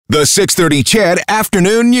The 6:30 Chad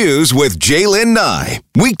Afternoon News with Jaylen Nye.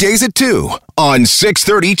 Weekdays at 2 on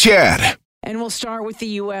 6:30 Chad. And we'll start with the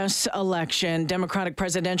U.S. election. Democratic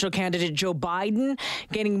presidential candidate Joe Biden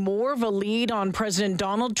getting more of a lead on President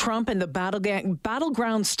Donald Trump in the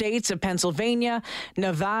battleground states of Pennsylvania,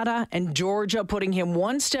 Nevada, and Georgia, putting him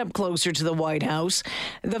one step closer to the White House.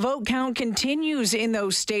 The vote count continues in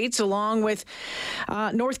those states, along with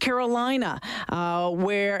North Carolina,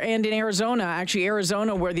 and in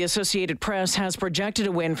Arizona, where the Associated Press has projected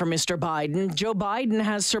a win for Mr. Biden. Joe Biden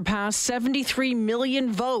has surpassed 73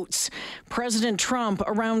 million votes. President Trump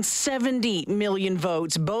around 70 million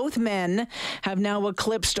votes. Both men have now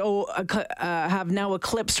eclipsed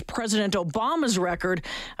President Obama's record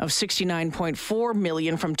of 69.4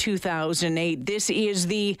 million from 2008. This is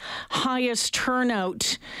the highest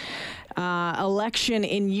turnout election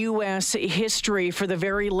in U.S. history for the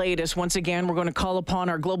very latest. Once again, we're going to call upon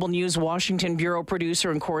our Global News Washington Bureau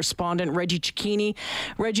producer and correspondent, Reggie Cecchini.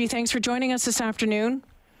 Reggie, thanks for joining us this afternoon.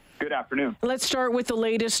 Good afternoon. Let's start with the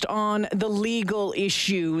latest on the legal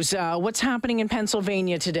issues. What's happening in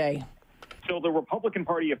Pennsylvania today? So the Republican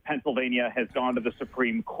Party of Pennsylvania has gone to the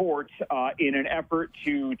Supreme Court in an effort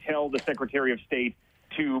to tell the Secretary of State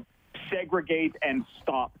to segregate and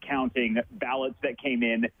stop counting ballots that came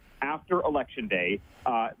in after Election Day,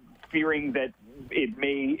 fearing that it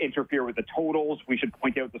may interfere with the totals. We should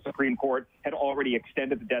point out the Supreme Court had already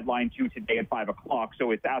extended the deadline to today at 5 o'clock.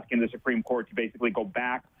 So it's asking the Supreme Court to basically go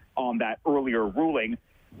back on that earlier ruling.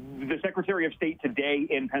 The Secretary of State today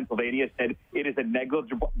in Pennsylvania said it is a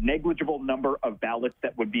negligible number of ballots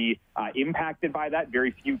that would be impacted by that.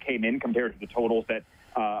 Very few came in compared to the totals that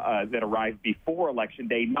arrived before Election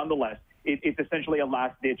Day. Nonetheless, it's essentially a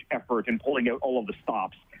last-ditch effort in pulling out all of the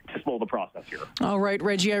stops to slow the process here. All right,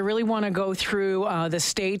 Reggie, I really want to go through the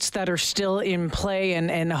states that are still in play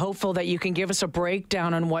and hopeful that you can give us a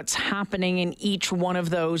breakdown on what's happening in each one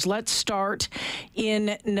of those. Let's start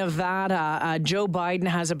in Nevada. Joe Biden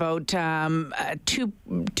has about a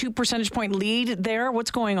two percentage point lead there.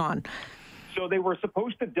 What's going on? So they were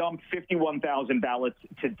supposed to dump 51,000 ballots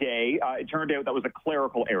today. It turned out that was a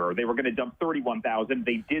clerical error. They were going to dump 31,000.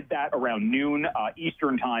 They did that around noon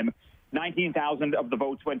Eastern time. 19,000 of the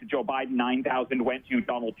votes went to Joe Biden. 9,000 went to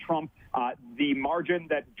Donald Trump. The margin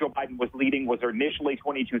that Joe Biden was leading was initially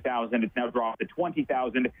 22,000. It's now dropped to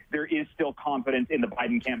 20,000. There is still confidence in the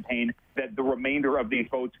Biden campaign that the remainder of these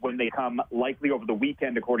votes, when they come likely over the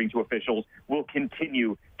weekend, according to officials, will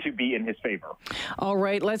continue to be in his favor. All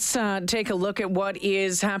right, let's take a look at what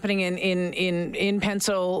is happening in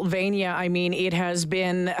Pennsylvania. I mean, it has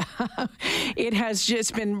been it has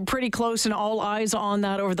just been pretty close, and all eyes on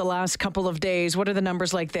that over the last couple of days. What are the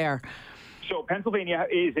numbers like there? So Pennsylvania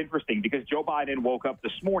is interesting because Joe Biden woke up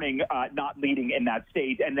this morning not leading in that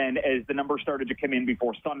state. And then as the numbers started to come in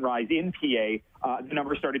before sunrise in PA, the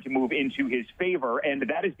numbers started to move into his favor. And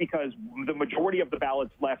that is because the majority of the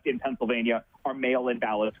ballots left in Pennsylvania are mail-in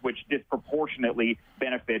ballots, which disproportionately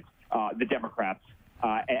benefit the Democrats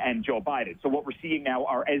and Joe Biden. So what we're seeing now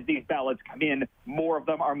are, as these ballots come in, more of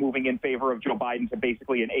them are moving in favor of Joe Biden to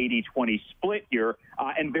basically an 80-20 split here.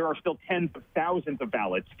 And there are still tens of thousands of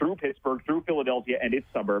ballots through Pittsburgh, through Philadelphia and its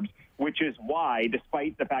suburbs, which is why,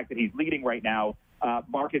 despite the fact that he's leading right now,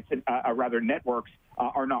 markets and networks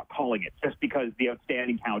are not calling it, just because the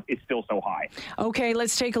outstanding count is still so high. Okay,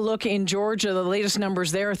 let's take a look in Georgia. The latest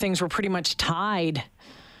numbers there, things were pretty much tied.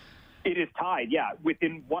 It is tied, yeah,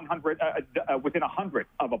 within 100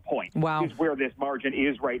 of a point. Wow. Is where this margin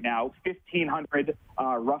is right now. 1,500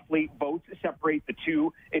 roughly votes separate the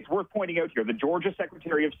two. It's worth pointing out here, the Georgia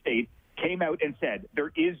Secretary of State came out and said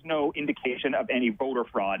there is no indication of any voter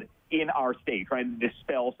fraud in our state, trying to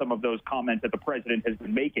dispel some of those comments that the president has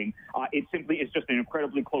been making. It simply is just an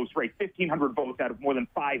incredibly close race. 1,500 votes out of more than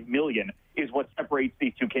 5 million is what separates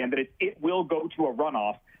these two candidates. It will go to a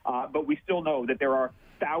runoff, but we still know that there are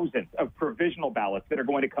thousands of provisional ballots that are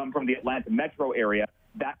going to come from the Atlanta metro area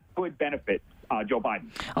that could benefit Joe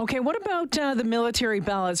Biden. Okay, what about the military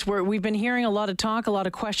ballots? Where we've been hearing a lot of talk, a lot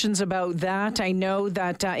of questions about that. I know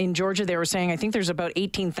that in Georgia they were saying, I think there's about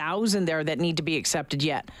 18,000 there that need to be accepted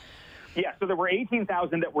yet. Yeah, so there were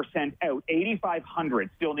 18,000 that were sent out. 8,500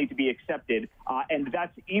 still need to be accepted, and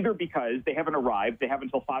that's either because they haven't arrived, they have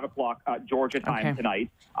until 5 o'clock Georgia time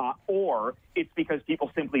tonight, or it's because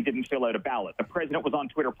people simply didn't fill out a ballot. The president was on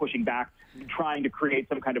Twitter pushing back, trying to create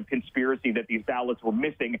some kind of conspiracy that these ballots were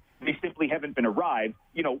missing. They simply haven't been arrived.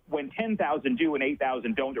 You know, when 10,000 do and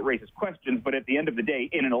 8,000 don't, it raises questions, but at the end of the day,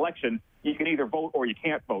 in an election, you can either vote or you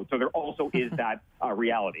can't vote. So there also is that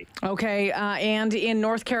reality. Okay, and in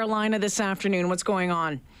North Carolina this afternoon, what's going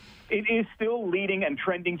on? It is still leading and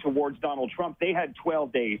trending towards Donald Trump. They had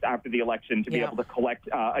 12 days after the election to be able to collect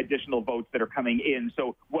additional votes that are coming in.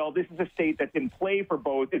 So while this is a state that's in play for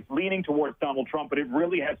both, it's leaning towards Donald Trump, but it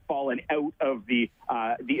really has fallen out of the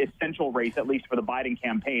essential race, at least for the Biden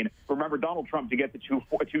campaign. Remember, Donald Trump, to get to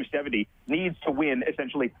 270, needs to win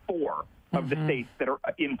essentially 4 of the states that are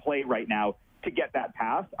in play right now to get that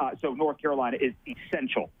passed. So North Carolina is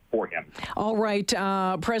essential for him. All right.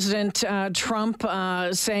 President Trump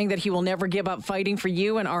saying that he will never give up fighting for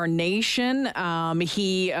you and our nation.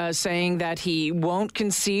 He saying that he won't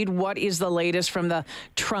concede. What is the latest from the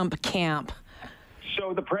Trump camp?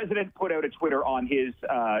 So the president put out a Twitter on his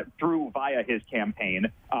via his campaign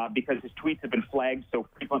because his tweets have been flagged so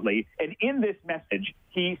frequently. And in this message,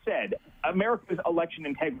 he said, America's election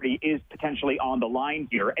integrity is potentially on the line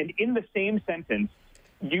here. And in the same sentence,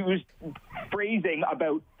 used phrasing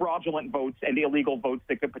about fraudulent votes and illegal votes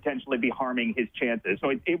that could potentially be harming his chances.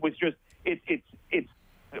 So it's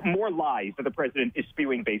more lies that the president is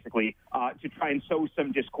spewing, basically, to try and sow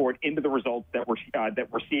some discord into the results that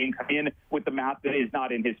we're seeing come in with the map that is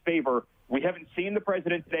not in his favor. We haven't seen the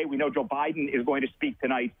president today. We know Joe Biden is going to speak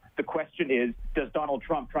tonight. The question is, does Donald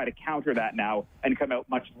Trump try to counter that now and come out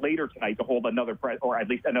much later tonight to hold another or at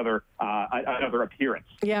least another appearance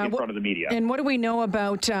in front of the media? And what do we know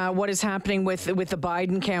about what is happening with the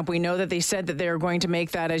Biden camp? We know that they said that they're going to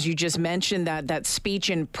make that, as you just mentioned, that speech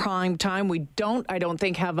in prime time. I don't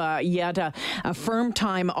think, have yet a firm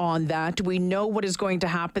time on that. Do we know what is going to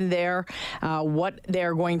happen there, what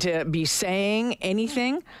they're going to be saying,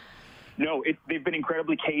 anything? No, they've been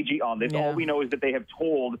incredibly cagey on this. Yeah. All we know is that they have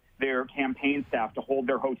told their campaign staff to hold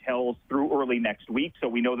their hotels through early next week. So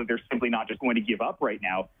we know that they're simply not just going to give up right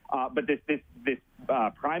now. But this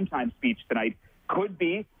primetime speech tonight could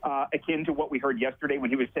be akin to what we heard yesterday when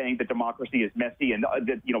he was saying that democracy is messy and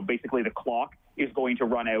that, basically the clock is going to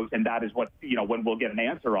run out, and that is what, when we'll get an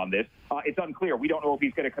answer on this. It's unclear. We don't know if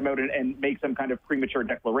he's going to come out and make some kind of premature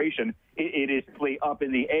declaration. It is simply up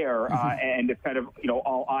in the air, and it's kind of,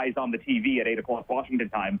 all eyes on the TV at 8 o'clock Washington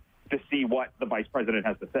time to see what the vice president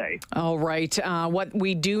has to say. All right. What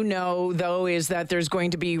we do know, though, is that there's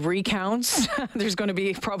going to be recounts. There's going to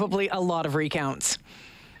be probably a lot of recounts.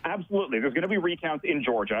 Absolutely. There's going to be recounts in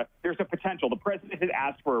Georgia. There's a potential. The president has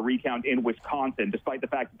asked for a recount in Wisconsin, despite the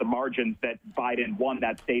fact that the margins that Biden won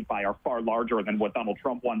that state by are far larger than what Donald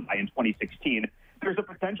Trump won by in 2016. There's a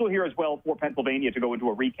potential here as well for Pennsylvania to go into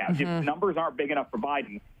a recount. If the numbers aren't big enough for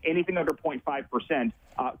Biden, anything under 0.5%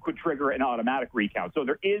 could trigger an automatic recount. So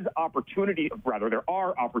there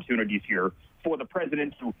are opportunities here for the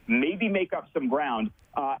president to maybe make up some ground,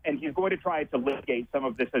 and he's going to try to litigate some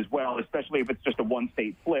of this as well, especially if it's just a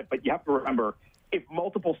one-state flip. But you have to remember, if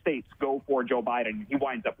multiple states go for Joe Biden, he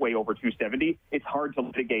winds up way over 270, it's hard to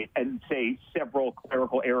litigate and say several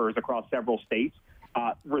clerical errors across several states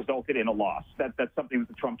resulted in a loss. That's something that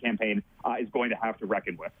the Trump campaign is going to have to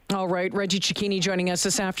reckon with. All right. Reggie Cecchini joining us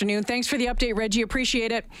this afternoon. Thanks for the update, Reggie.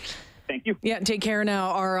 Appreciate it. Thank you. Yeah, take care now.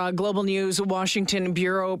 Our Global News Washington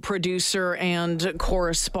Bureau producer and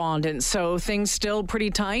correspondent. So things still pretty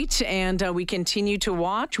tight, and we continue to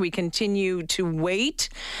watch. We continue to wait.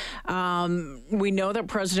 We know that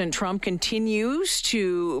President Trump continues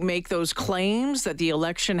to make those claims that the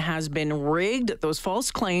election has been rigged, those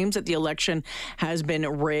false claims that the election has been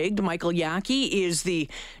rigged. Michael Yackee is the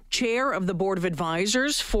chair of the Board of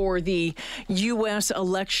Advisors for the U.S.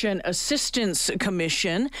 Election Assistance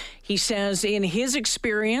Commission. He says in his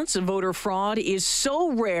experience, voter fraud is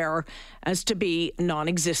so rare as to be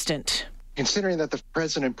non-existent. Considering that the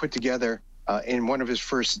president put together in one of his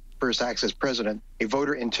first acts as president, a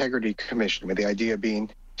voter integrity commission, with the idea being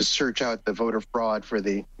to search out the voter fraud for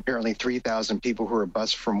the apparently 3,000 people who were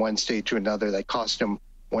bused from one state to another that cost him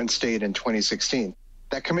one state in 2016.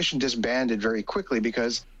 That commission disbanded very quickly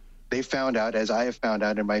because they found out, as I have found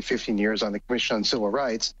out in my 15 years on the Commission on Civil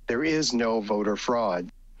Rights, there is no voter fraud.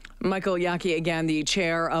 Michael Yackee, again, the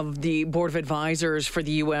chair of the Board of Advisors for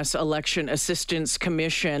the U.S. Election Assistance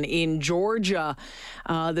Commission. In Georgia,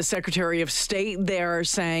 the Secretary of State there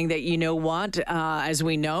saying that, as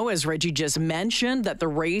we know, as Reggie just mentioned, that the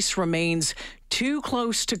race remains too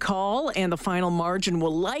close to call and the final margin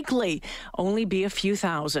will likely only be a few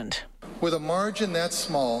thousand. With a margin that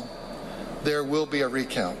small, there will be a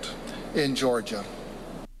recount in Georgia.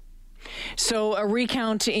 So a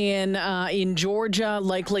recount in Georgia,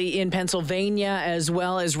 likely in Pennsylvania as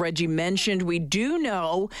well. As Reggie mentioned, we do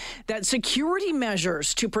know that security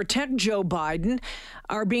measures to protect Joe Biden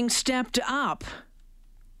are being stepped up.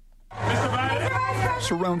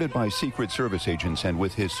 Surrounded by Secret Service agents and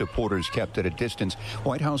with his supporters kept at a distance,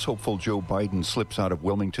 White House hopeful Joe Biden slips out of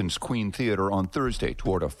Wilmington's Queen Theater on Thursday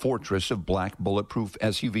toward a fortress of black bulletproof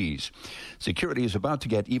SUVs. Security is about to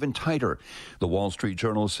get even tighter. The Wall Street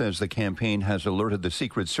Journal says the campaign has alerted the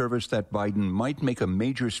Secret Service that Biden might make a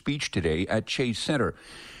major speech today at Chase Center.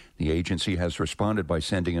 The agency has responded by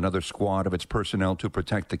sending another squad of its personnel to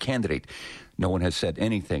protect the candidate. No one has said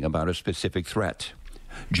anything about a specific threat.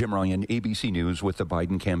 Jim Ryan, ABC News, with the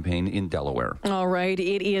Biden campaign in Delaware. All right,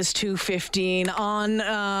 it is 2:15 on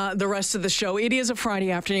the rest of the show. It is a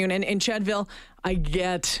Friday afternoon, and in Chadville, I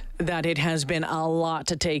get that it has been a lot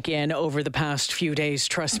to take in over the past few days.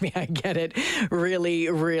 Trust me, I get it really,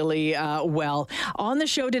 really well. On the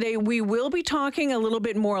show today, we will be talking a little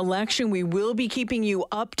bit more election. We will be keeping you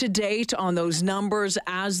up to date on those numbers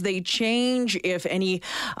as they change. If any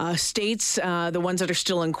states, the ones that are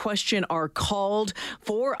still in question, are called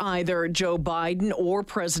for either Joe Biden or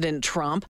President Trump.